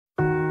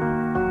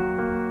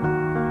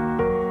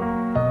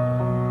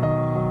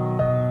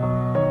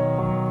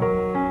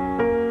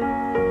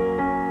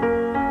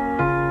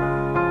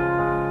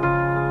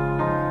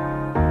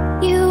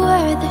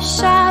a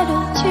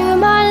shadow to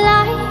my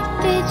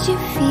light. Did you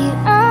feel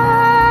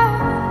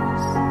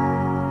us?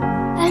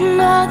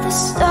 Another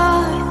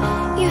star,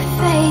 you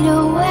fade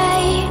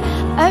away.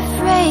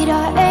 Afraid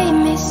our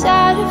aim is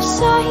out of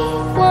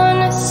sight.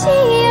 Wanna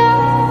see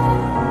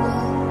us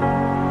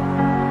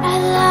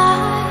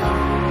alive.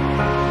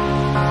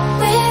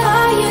 Where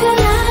are you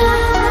now?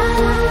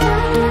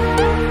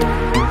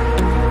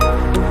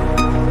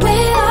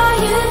 Where are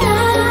you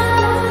now?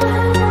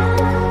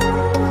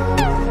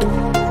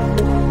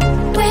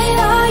 Where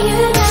are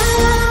you now?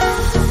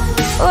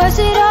 Was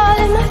it all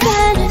in my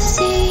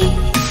fantasy?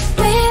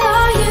 Where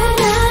are you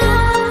now?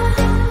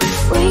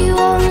 Were you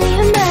only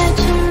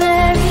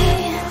imaginary?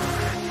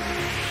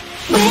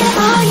 Where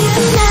are you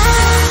now?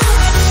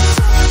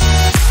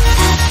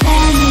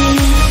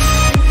 Atlantis,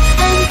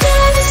 under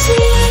the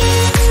sea,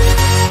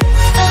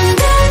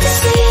 under the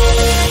sea.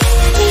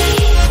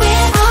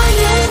 Where are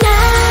you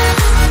now?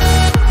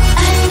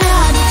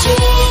 Another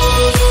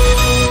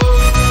dream.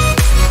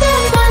 The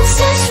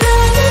monsters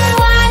running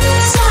wild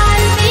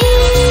inside of me.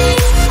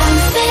 I'm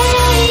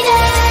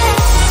faded.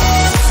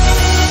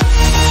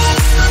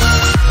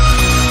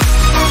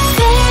 I'm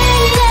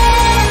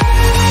faded.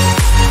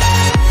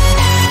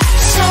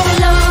 So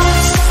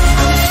lost.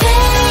 I'm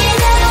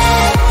faded.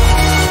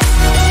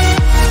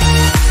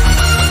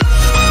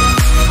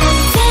 I'm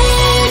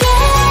faded.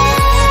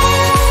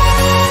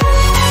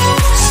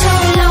 So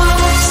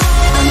lost.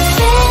 I'm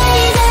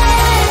faded.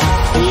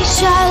 These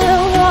shallow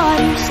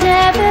waters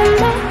never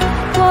met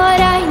what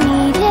I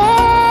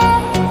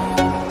needed.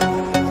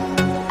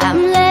 I'm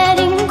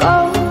letting go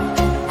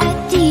a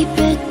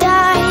deeper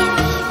dive.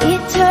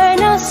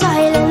 Eternal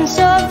silence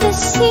of the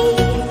sea.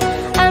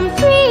 I'm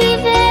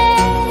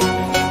breathing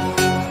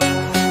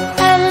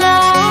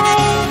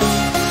alive.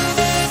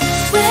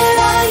 Where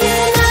are you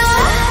now?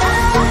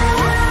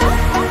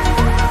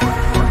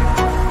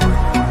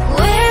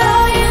 Where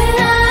are you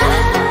now?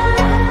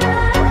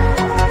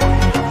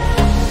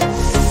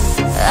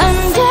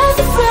 Under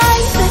the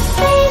bright but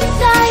faded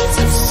lights,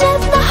 you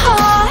set the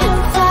heart on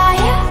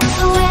fire.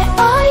 Where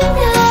are you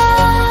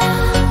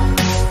now?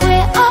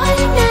 Where are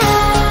you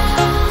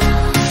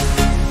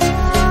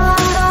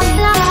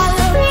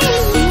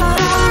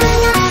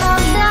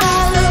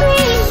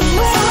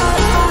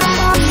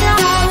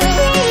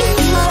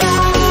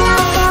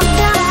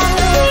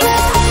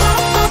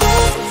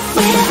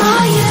Where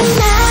are you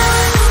now?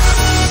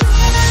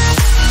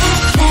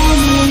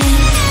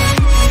 Atlantis,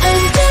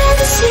 under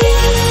the sea,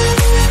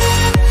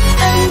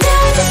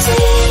 under the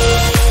sea.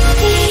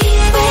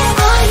 Where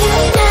are you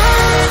now?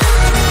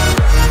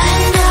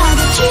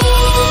 Another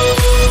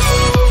dream.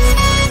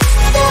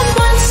 The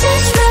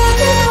monsters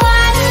running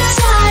wild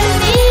inside of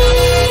me.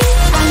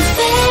 I'm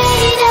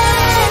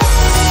faded.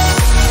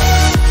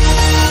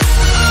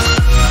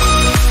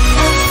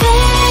 I'm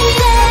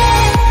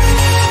faded.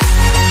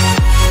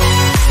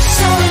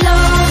 So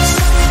lost.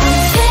 I'm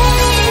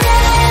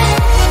faded.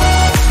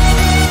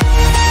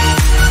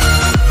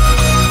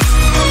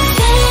 I'm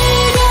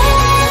faded.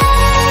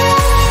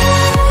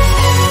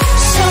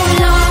 So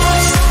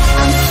lost.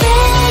 I'm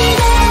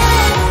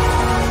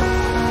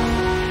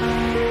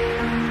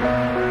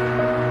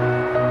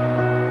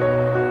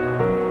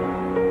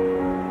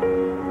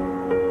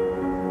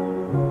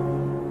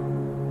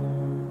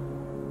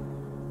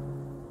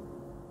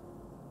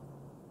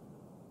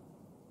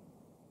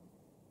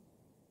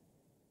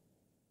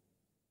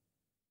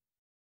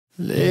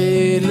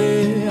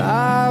Lately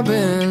I've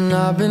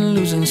been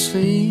losing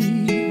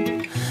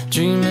sleep,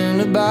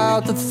 dreaming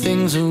about the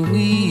things that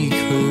we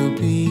could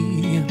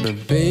be.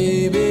 But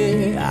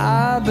baby,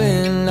 I've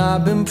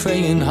been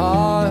praying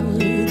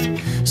hard.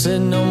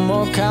 Said no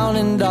more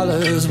counting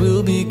dollars,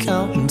 we'll be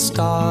counting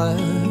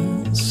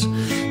stars.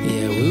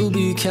 Yeah, we'll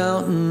be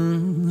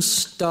counting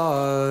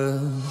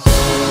stars.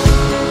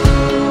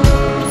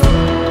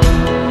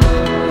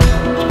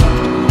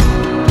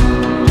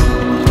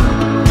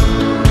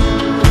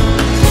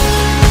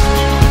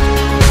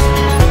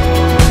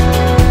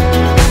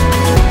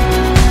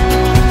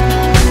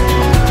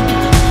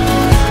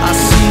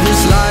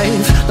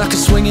 Like a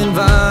swinging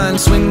vine,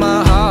 swing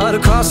my heart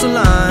across the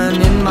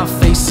line. In my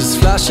face is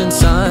flashing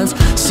signs.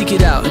 Seek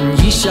it out and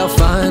ye shall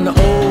find.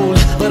 Old,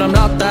 but I'm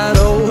not that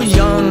old.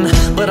 Young,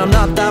 but I'm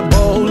not that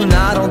bold. And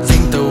I don't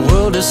think the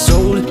world is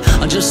sold.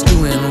 I'm just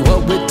doing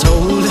what we're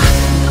told.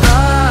 I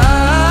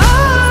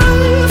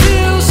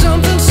feel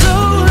something so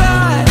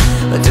right,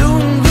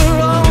 doing the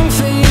wrong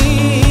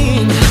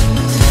thing.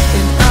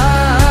 And I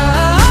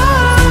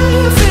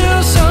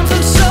feel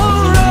something so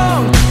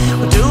wrong,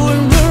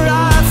 doing the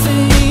right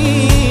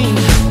thing.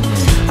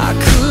 I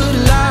could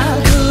lie,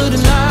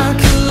 couldn't lie,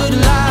 could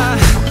lie.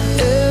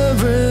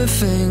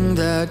 Everything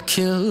that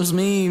kills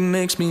me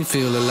makes me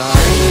feel alive.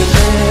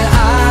 Lately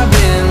I've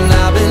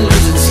been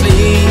losing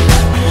sleep,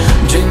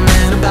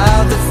 dreaming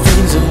about the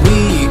things that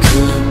we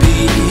could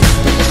be.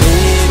 But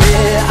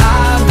baby,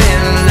 I've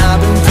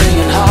been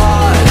praying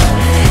hard.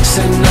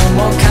 Said no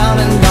more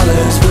counting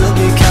dollars, we'll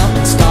be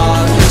counting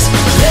stars.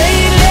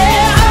 Lately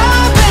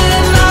I've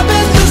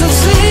been losing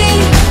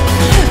sleep,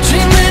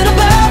 dreaming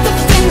about the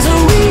things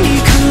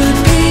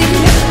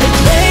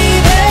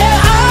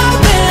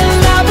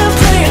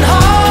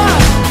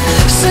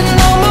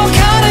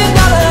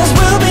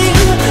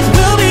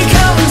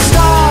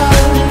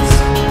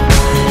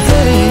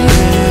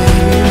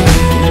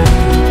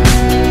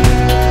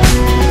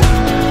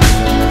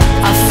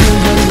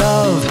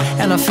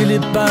and I feel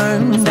it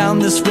burn down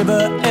this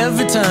river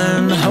every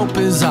turn. Hope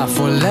is our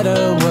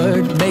four-letter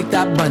word. Make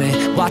that money,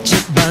 watch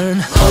it burn.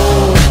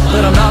 Old,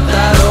 but I'm not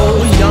that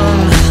old. Young,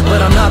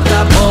 but I'm not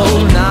that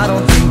bold. And I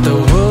don't think the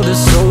world is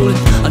sold.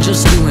 I'm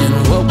just doing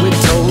what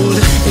we're told.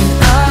 And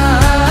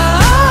I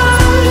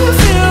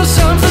feel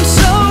something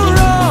so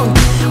wrong.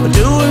 We're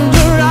doing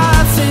the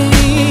right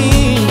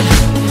thing.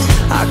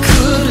 I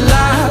could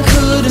lie,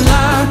 couldn't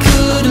lie,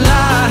 couldn't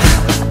lie.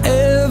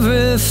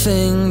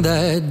 Everything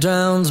that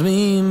drowns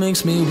me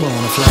makes me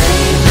wanna fly.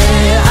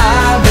 Lately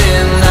I've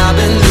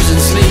been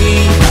losing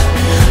sleep,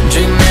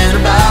 dreaming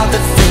about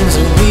the things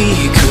that we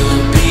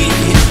could be.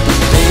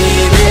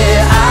 Baby,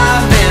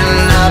 I've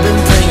been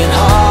praying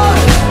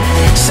hard.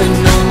 Said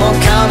no more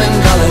counting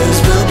dollars,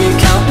 we'll be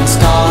counting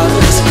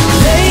stars.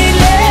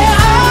 Lately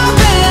I've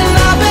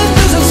been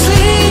losing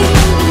sleep,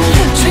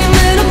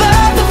 dreaming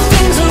about the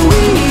things that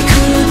we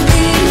could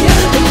be.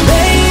 But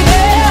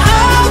baby,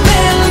 I've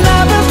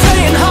been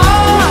praying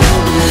hard.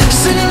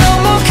 Said no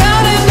more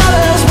counting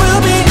dollars,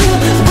 we'll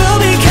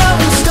be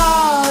counting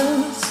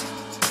stars.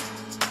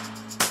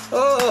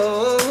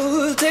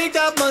 Oh, take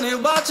that money,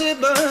 watch it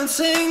burn,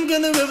 sink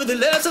in the river, the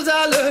lessons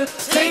I learned.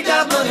 Take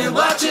that money,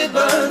 watch it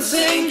burn,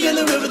 sink in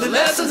the river, the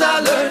lessons I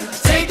learned.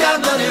 Take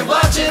that money,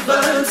 watch it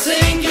burn,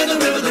 sink in the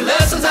river, the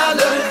lessons I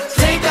learned.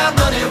 Take that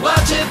money,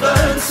 watch it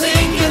burn,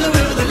 sink in the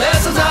river, the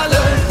lessons I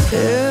learned.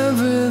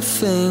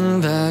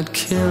 Everything that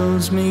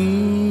kills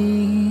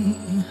me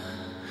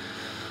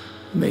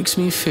makes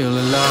me feel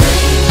alive.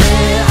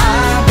 Lately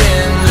I've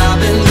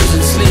been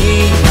losing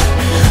sleep,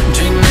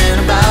 dreaming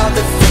about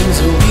the things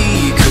that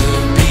we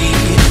could be.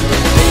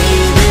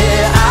 Baby,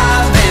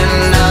 I've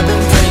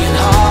been praying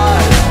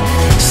hard.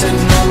 Said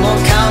no more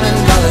counting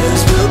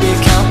dollars, we'll be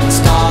counting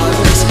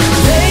stars.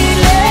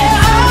 Lately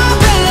I've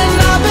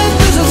been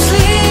losing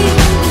sleep,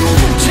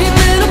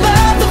 dreaming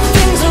about the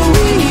things that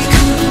we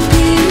could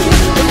be.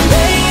 But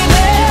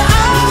baby,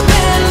 I've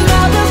been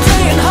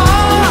praying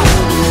hard.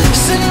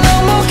 Said no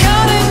more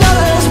counting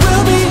dollars,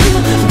 we'll be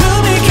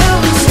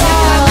counting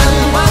stars.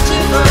 Watch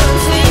it burn,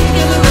 sing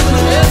in the river,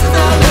 the lessons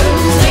I learned.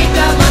 Take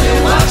that money,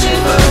 watch it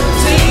burn,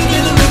 sing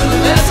in the river,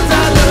 the lessons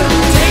I learned.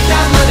 Take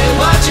that money,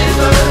 watch it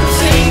burn,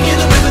 sing in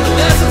the river, the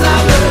lessons I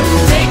learned.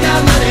 Take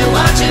that money,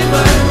 watch it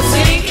burn,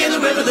 sing in the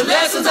river, the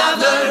lessons I've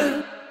learned.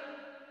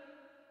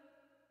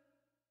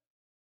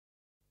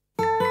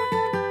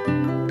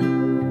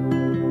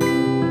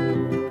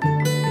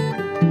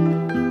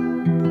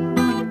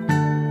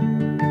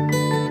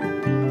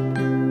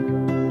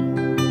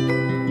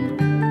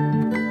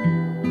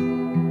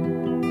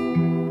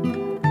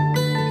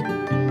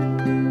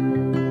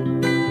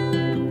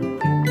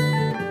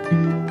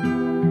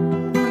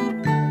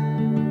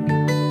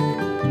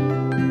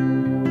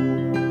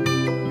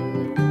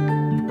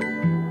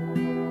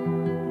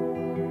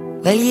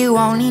 Well, you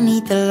only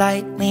need the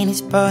light when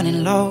it's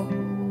burning low.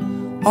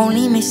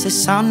 Only miss the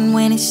sun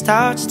when it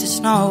starts to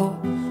snow.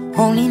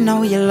 Only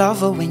know you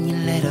love her when you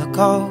let her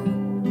go.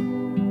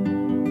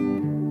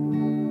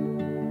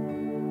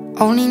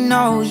 Only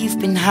know you've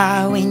been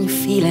high when you're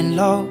feeling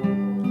low.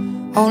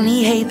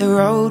 Only hate the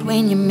road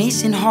when you're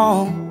missing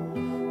home.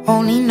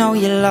 Only know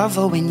you love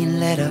her when you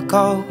let her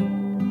go.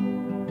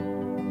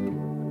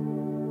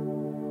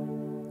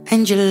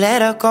 And you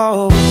let her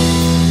go.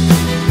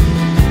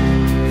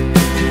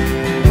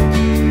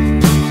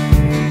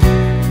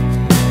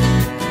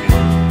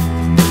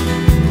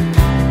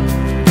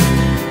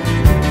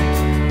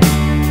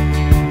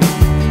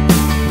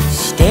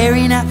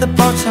 Staring at the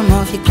bottom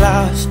of your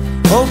glass,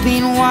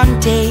 hoping one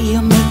day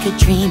you'll make a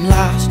dream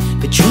last.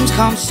 But dreams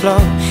come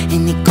slow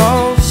and they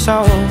go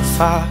so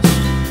fast.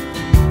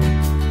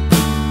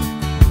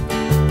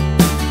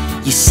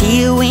 You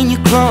see it when you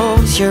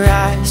close your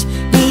eyes.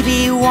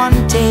 Maybe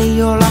one day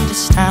you'll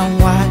understand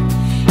why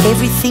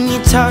everything you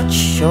touch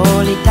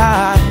surely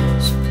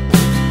dies.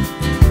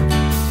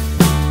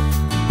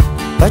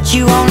 But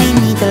you only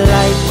need the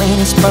light when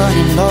it's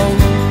burning low.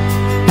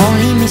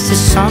 Only miss the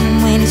sun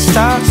when it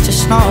starts to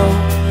snow.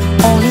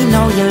 Only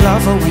know you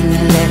love her when you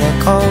let her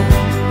go.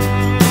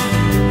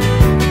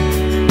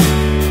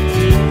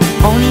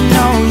 Only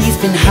know you've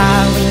been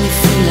high when you're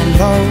feeling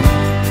low.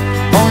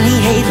 Only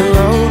hate the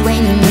road when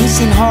you're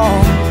missing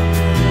home.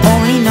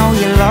 Only know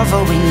you love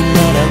her when you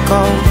let her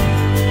go.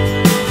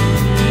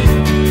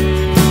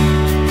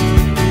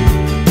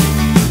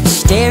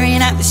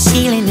 Staring at the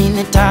ceiling in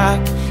the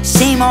dark,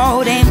 same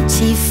old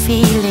empty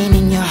feeling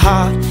in your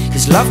heart.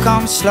 'Cause love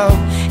comes slow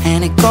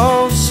and it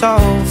goes so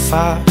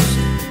fast.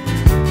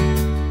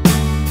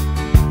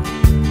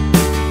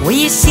 Well,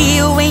 you see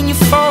her when you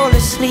fall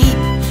asleep,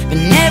 but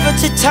never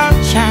to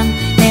touch and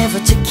never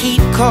to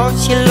keep.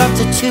 'Cause you loved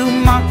her too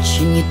much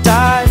and you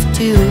dive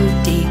too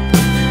deep.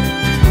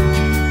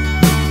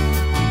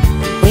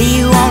 Well,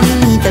 you only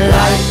need the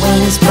light when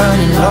it's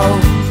burning low.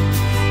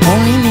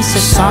 Only miss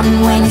the sun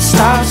when it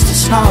starts to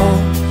snow.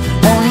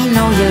 Only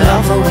know you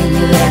love her when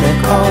you let her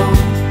go.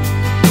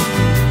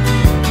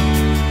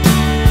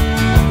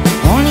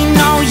 Only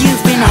know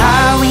you've been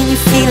high when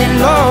you're feeling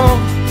low.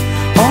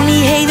 Only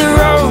hate the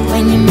road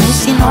when you're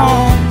missing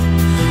home.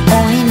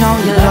 Only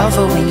love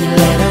her when you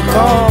let her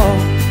go.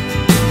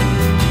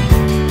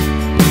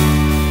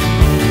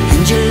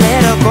 And you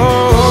let her go.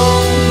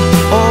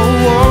 Oh,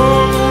 oh,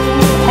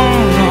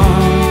 oh, oh.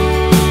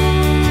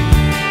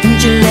 And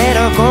you let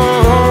her go.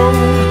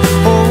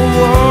 Oh, oh,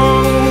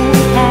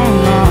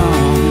 oh, oh.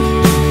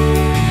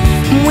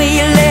 Will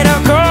you let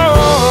her go?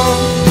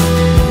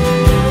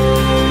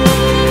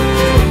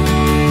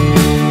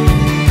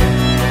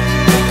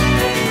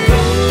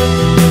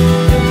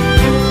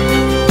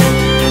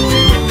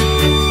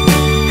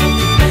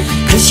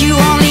 You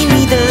only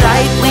need the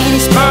light when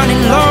it's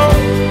burning low.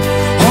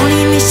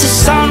 Only miss the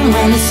sun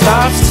when it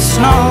starts to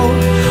snow.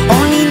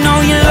 Only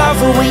know you love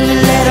her when you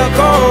let her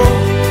go.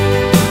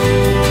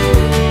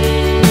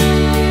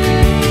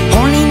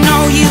 Only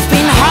know you've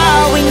been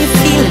high when you're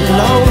feeling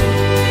low.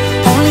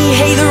 Only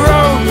hate the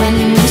road when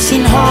you're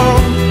missing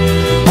home.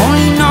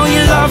 Only know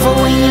you love her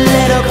when you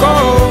let her go.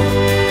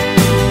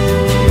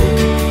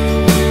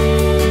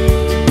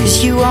 'Cause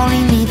you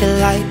only need the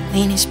light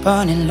when it's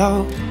burning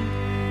low.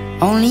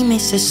 Only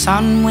miss the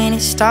sun when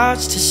it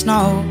starts to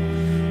snow.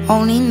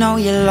 Only know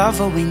you love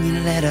her when you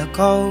let her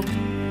go.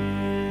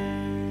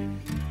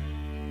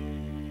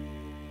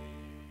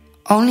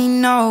 Only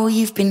know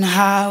you've been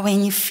high when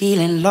you're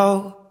feeling low.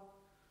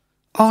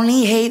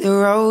 Only hate the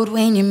road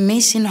when you're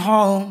missing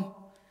home.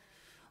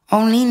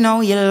 Only know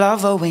you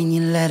love her when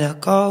you let her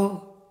go.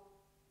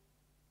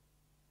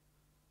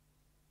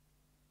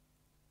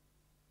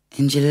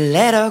 And you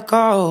let her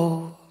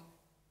go.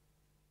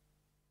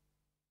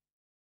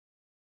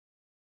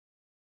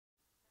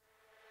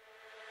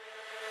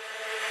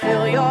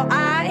 Feel your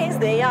eyes,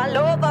 they all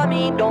over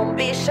me. Don't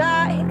be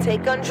shy,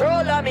 take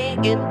control of me.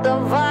 Get the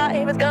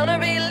vibe, it's gonna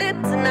be lit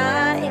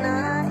tonight.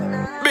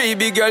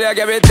 Baby girl, you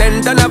give me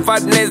 10 ton of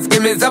fatness,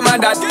 give me some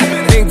of that.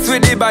 Thinks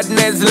with the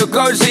badness, look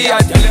how she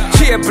at.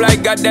 Shape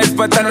like a death,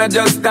 but I'm not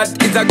just that.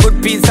 It's a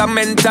good piece of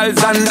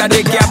mentals under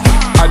the cap.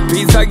 Hot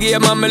piece of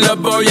game, and me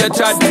love how you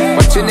chat.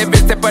 Watching every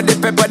step of the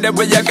paper, the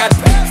way you got.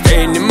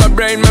 Staying in my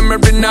brain,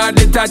 memory not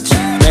detached.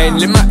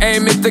 Mainly my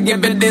aim is to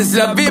give you this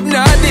love.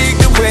 Hypnotic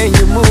the way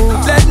you move,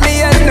 let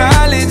me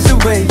acknowledge the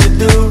way you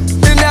do.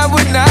 Then I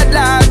would not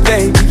lie,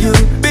 baby, you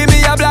beat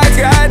me up like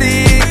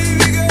addict.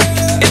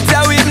 It's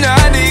how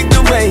hypnotic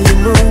the way you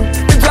move.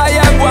 That's why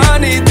I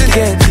wanted to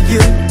get to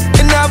you.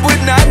 And I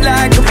would not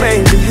like a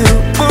baby, you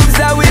moves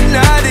how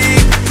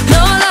hypnotic. No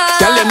lie,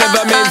 tell you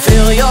never meant to.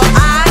 Feel your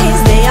eyes,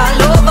 they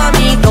all over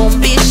me. Don't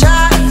be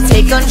shy,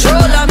 take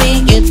control of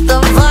me. Get the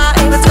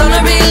vibe, it's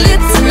gonna be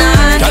lit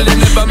tonight. Tell you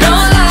never meant. No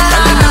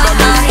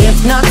lie,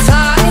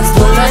 hypnotized,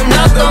 pull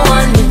another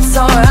one. It's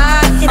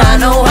alright, I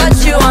know what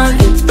you want.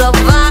 Get the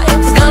vibe,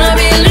 it's gonna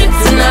be lit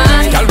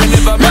tonight. Tell me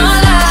never meant.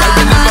 No lie, tell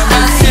me never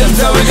meant. Seems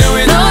how we do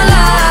it. no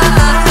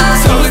lie,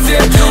 So we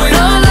say do it.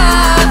 no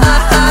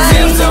lie.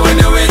 Seems how we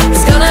do it.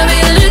 It's gonna be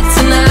lit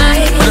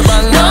tonight. Put a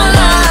bang No bang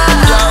bang.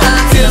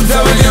 lie, Seems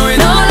how we do it.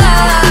 no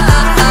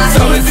lie.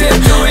 So we say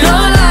do it. No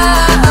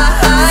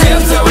lie,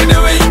 Seems how we do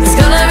it. it's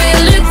gonna be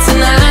lit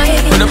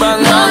tonight. Put a bang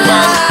No bang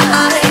bang.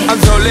 lie. I'm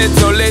so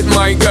lit,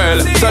 my girl.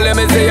 So let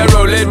me say you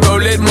roll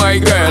it, my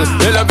girl.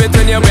 You love it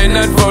when you bend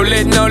and roll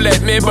it. Now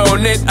let me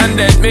bone it and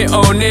let me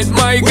own it,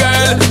 my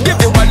girl. Give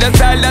you all the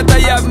style that I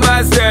have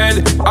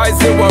mastered. I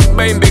say what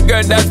baby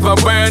girl, that's my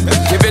word.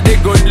 Give it the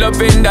good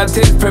loving that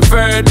is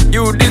preferred.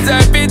 You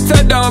deserve it, so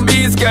don't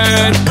be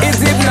scared. It's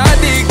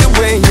hypnotic the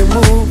way you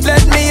move.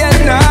 Let me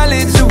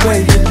acknowledge the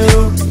way you do.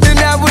 Then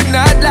I would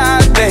not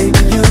lie, baby.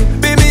 You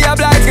beat me up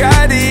like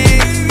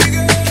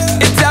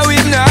addict. It's how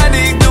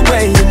hypnotic the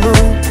way you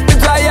move.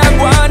 That's why I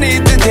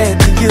wanted to get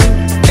to you.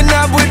 And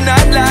I would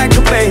not like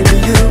a baby,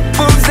 you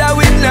moves how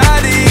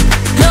hypnotic.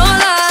 No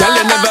lie, Tell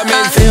you never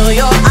meant to. feel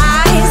your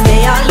eyes,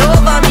 they all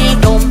over me.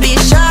 Don't be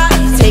shy,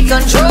 take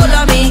control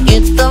of me.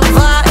 Get the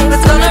vibe,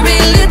 it's gonna be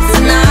lit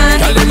tonight.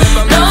 Tell you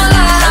never meant. No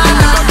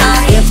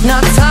lie,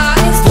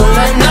 hypnotized, pull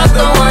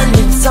another one.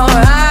 It's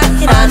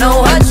alright, I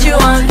know what you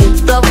want. Get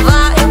the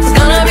vibe, it's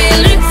gonna be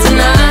lit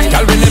tonight.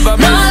 Tell me never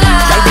No meant.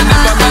 Tell me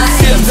never meant. lie,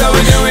 Seems how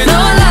we do it. no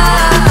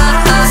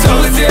lie, So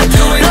we say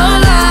do it. no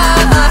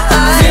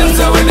lie. Seems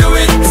how we do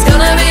it. It's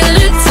gonna be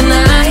lit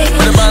tonight.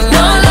 Put a bang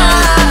No bang bang.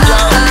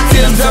 lie,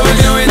 Seems how we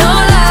do it. no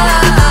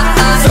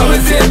lie. So we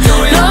say do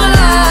it. No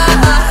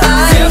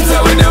lie, Seems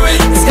how we do it.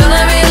 it's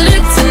gonna be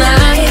lit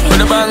tonight.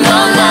 Put a bang No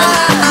bang bang.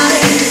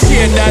 lie,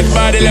 Shake that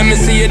body, let me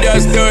see you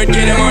just do it.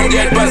 Get them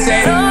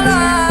 100%. no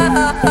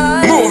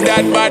lie, Move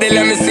that body,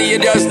 let me see you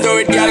just do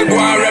it. Girl, go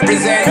and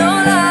represent. no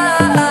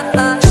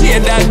lie,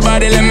 Shake that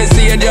body, let me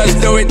see you just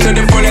do it to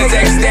the fullest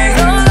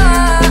extent.